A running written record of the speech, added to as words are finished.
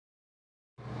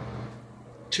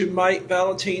To Mike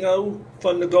Valentino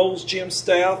from the Gold's Gym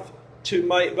staff, to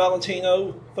Mike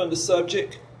Valentino from the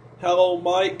subject. Hello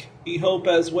Mike, he hope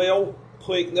as well.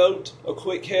 Quick note, a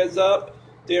quick heads up.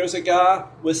 There's a guy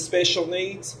with special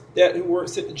needs that who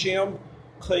works at the gym,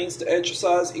 cleans the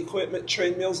exercise equipment,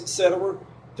 treadmills, etc.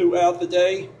 throughout the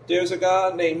day. There's a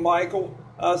guy named Michael.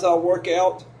 As I work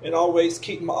out and always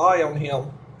keep my eye on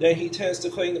him. Then he tends to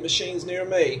clean the machines near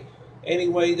me.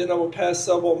 Anyway, then over the past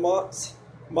several months,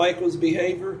 Michael's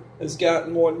behavior has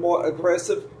gotten more and more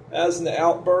aggressive as in the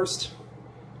outburst.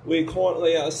 We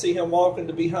currently see him walking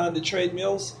to behind the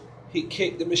treadmills. He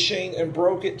kicked the machine and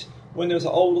broke it when there's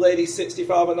an old lady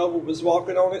 65 and over was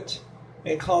walking on it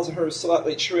and causing her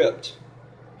slightly tripped.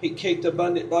 He kicked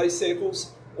abundant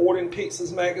bicycles, ordering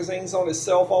pizzas magazines on his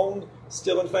cell phone,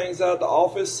 stealing things out of the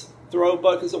office, throw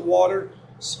buckets of water,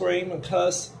 scream and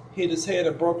cuss, hit his head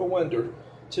and broke a window.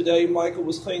 Today, Michael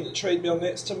was cleaning the treadmill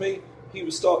next to me. He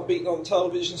would start beating on the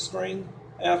television screen.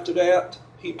 After that,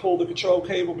 he pulled the control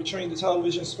cable between the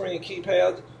television screen and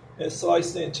keypad and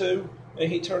sliced it in two, and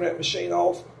he turned that machine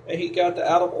off, and he got the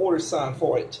out of order sign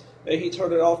for it. And he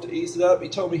turned it off to ease it up. He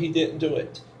told me he didn't do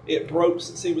it. It broke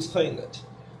since he was cleaning it.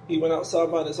 He went outside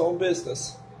about his own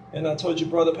business. And I told your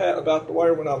brother Pat about the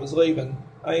wire when I was leaving.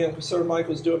 I am concerned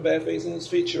Michael's doing bad things in his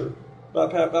future. By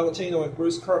Pat Valentino and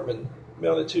Bruce Kirkman,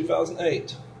 mailed in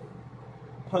 2008.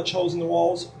 Punch holes in the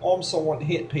walls, arm someone to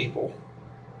hit people.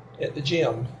 At the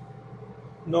gym.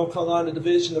 North Carolina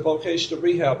Division of Vocational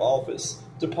Rehab Office,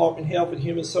 Department of Health and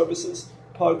Human Services,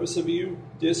 progress review,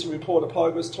 this report of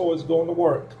progress towards going to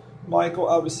work. Michael,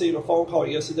 I received a phone call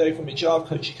yesterday from your job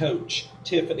coach.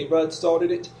 Tiffany Rudd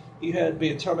started it. You had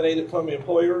been terminated from your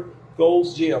employer,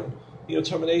 Gold's Gym. Your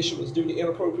termination was due to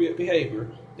inappropriate behavior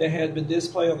that had been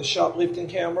displayed on the shoplifting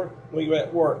camera when you were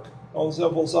at work. On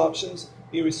several options,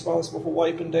 you're responsible for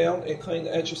wiping down and cleaning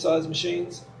the exercise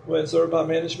machines when observed by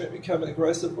management becoming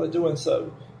aggressive by doing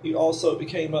so. You also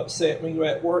became upset when you were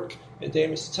at work and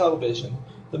damaged the television.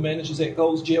 The managers at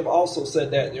Gold's Gym also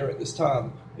said that during this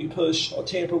time. You pushed or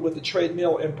tampered with the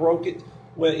treadmill and broke it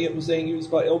when it was being used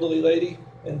by an elderly lady,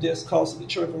 and this caused her to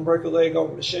trip and break a leg on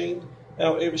the machine.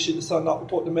 However, she decided not to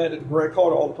report the matter to Greg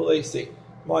Carter or the police.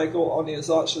 Michael, on the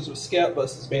instructions with scout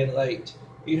buses being late.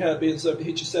 You have been observed to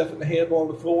hit yourself in the head while on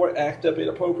the floor, act up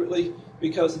inappropriately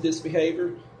because of this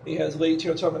behavior. It has led to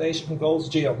your termination from Gold's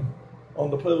Gym.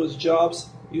 On the privileged jobs,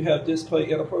 you have displayed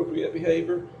inappropriate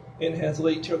behavior and has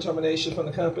led to your termination from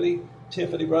the company.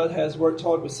 Tiffany Rudd has worked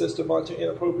hard with system monitoring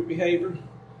inappropriate behavior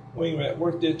when you were at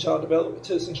work, did child development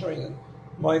tests and training.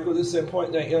 Michael, this is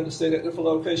important that you understand that for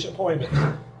location appointment.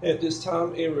 At this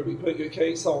time, it will be put your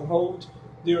case on hold.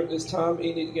 During this time,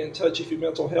 you need to get in touch with your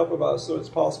mental health provider so it's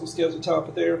possible to schedule time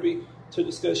for therapy to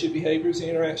discuss your behaviors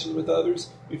and interactions with others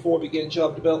before beginning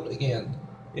job development again.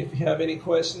 If you have any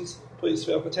questions, please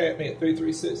feel contact me at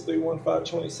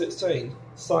 336-315-2016.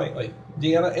 Signedly,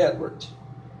 Deanna Edward.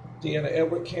 Deanna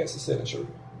Edward, Cancer Signature.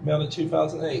 Mailed in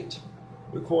 2008.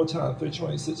 Record time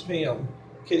 3:26 p.m.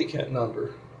 Kitty cat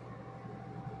number.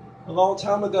 A long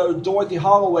time ago, Dorothy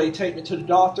Holloway took me to the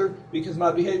doctor because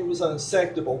my behavior was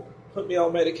unacceptable. Put me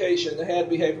on medication and had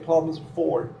behavior problems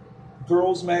before.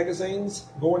 Girls' magazines,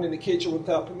 going in the kitchen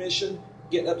without permission,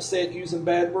 getting upset, using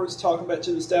bad words, talking back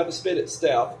to the staff and spit at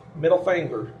staff. Middle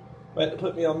finger. Had to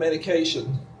put me on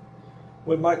medication.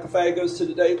 When Michael Fagg goes to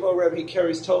the day program, he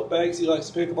carries tote bags. He likes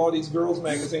to pick up all these girls'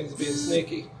 magazines being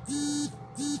sneaky.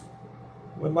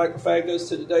 When Michael Fagg goes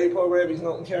to the day program, he's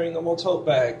not carrying no more tote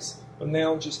bags. But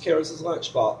now just carries his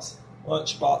lunchbox.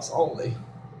 Lunchbox only.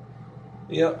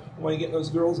 Yep, where you getting those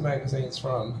girls' magazines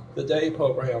from? The day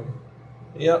program.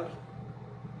 Yep.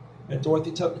 And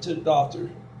Dorothy took me to the doctor.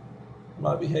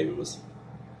 My behavior was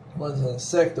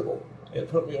unacceptable. It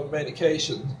put me on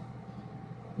medication.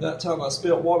 That time I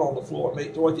spilled water on the floor,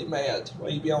 made Dorothy mad.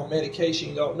 When you be on medication,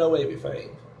 you don't know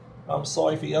everything. I'm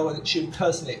sorry for yelling at you,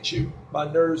 cussing at you. My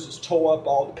nerves just tore up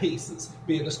all to pieces.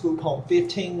 Being in a school home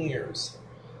 15 years.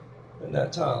 In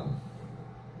that time.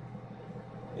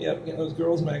 Yep, getting those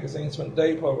girls' magazines from the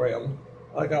day program.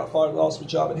 I got fired, lost my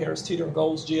job at Harris Teeter and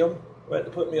Gold's Gym. They had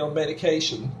to put me on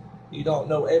medication. You don't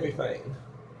know everything.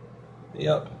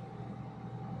 Yep.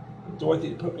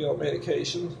 Dorothy put me on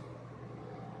medication.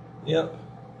 Yep.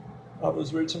 I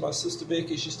was rude to my sister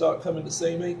Vicky. She started coming to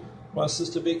see me. My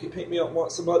sister Vicky picked me up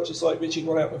once a month, just like Richie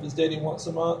going out with his daddy once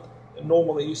a month. And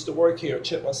normally used to work here,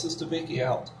 check my sister Vicky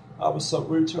out. I was so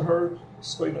rude to her,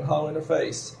 screaming, hollering in her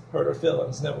face, hurt her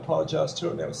feelings, never apologized to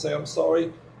her, never say I'm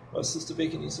sorry. My sister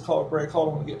Vicky needs to call Greg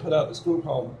Carter when I get put out of this group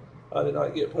home. I did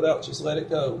not get put out, just let it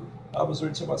go. I was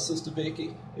rude to my sister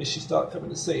Vicky, and she started coming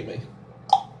to see me.